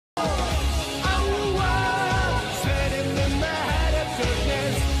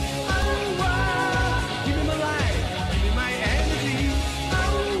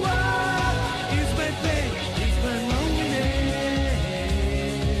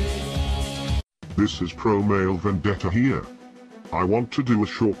This is Pro Male Vendetta here. I want to do a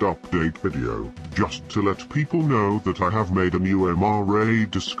short update video, just to let people know that I have made a new MRA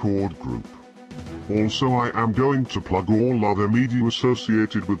Discord group. Also, I am going to plug all other media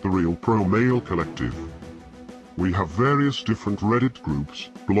associated with the Real Pro Male Collective. We have various different Reddit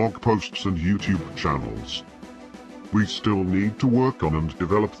groups, blog posts and YouTube channels. We still need to work on and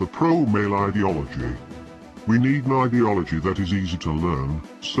develop the Pro Male ideology. We need an ideology that is easy to learn,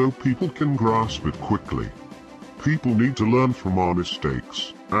 so people can grasp it quickly. People need to learn from our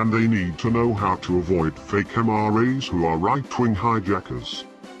mistakes, and they need to know how to avoid fake MRAs who are right-wing hijackers.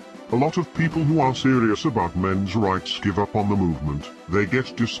 A lot of people who are serious about men's rights give up on the movement. They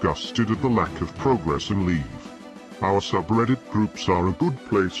get disgusted at the lack of progress and leave. Our subreddit groups are a good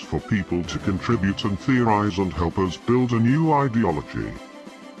place for people to contribute and theorize and help us build a new ideology.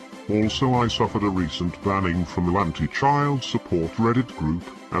 Also, I suffered a recent banning from the anti-child support Reddit group,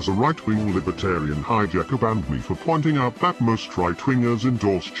 as a right-wing libertarian hijacker banned me for pointing out that most right-wingers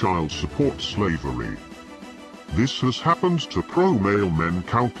endorse child support slavery. This has happened to pro-male men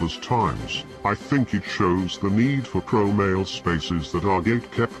countless times. I think it shows the need for pro-male spaces that are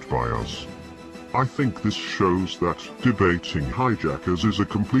gate-kept by us. I think this shows that debating hijackers is a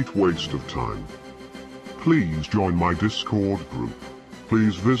complete waste of time. Please join my Discord group.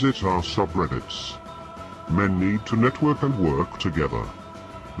 Please visit our subreddits. Men need to network and work together.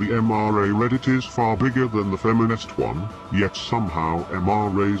 The MRA Reddit is far bigger than the feminist one, yet somehow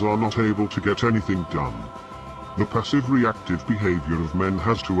MRAs are not able to get anything done. The passive reactive behavior of men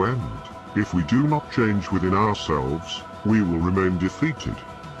has to end. If we do not change within ourselves, we will remain defeated.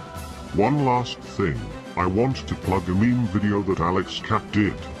 One last thing, I want to plug a meme video that Alex Cat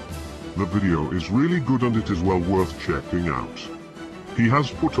did. The video is really good and it is well worth checking out. He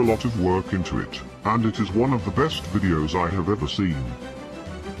has put a lot of work into it, and it is one of the best videos I have ever seen.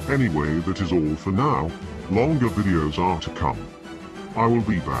 Anyway, that is all for now. Longer videos are to come. I will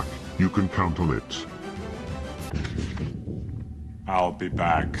be back, you can count on it. I'll be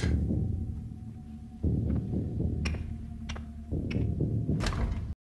back.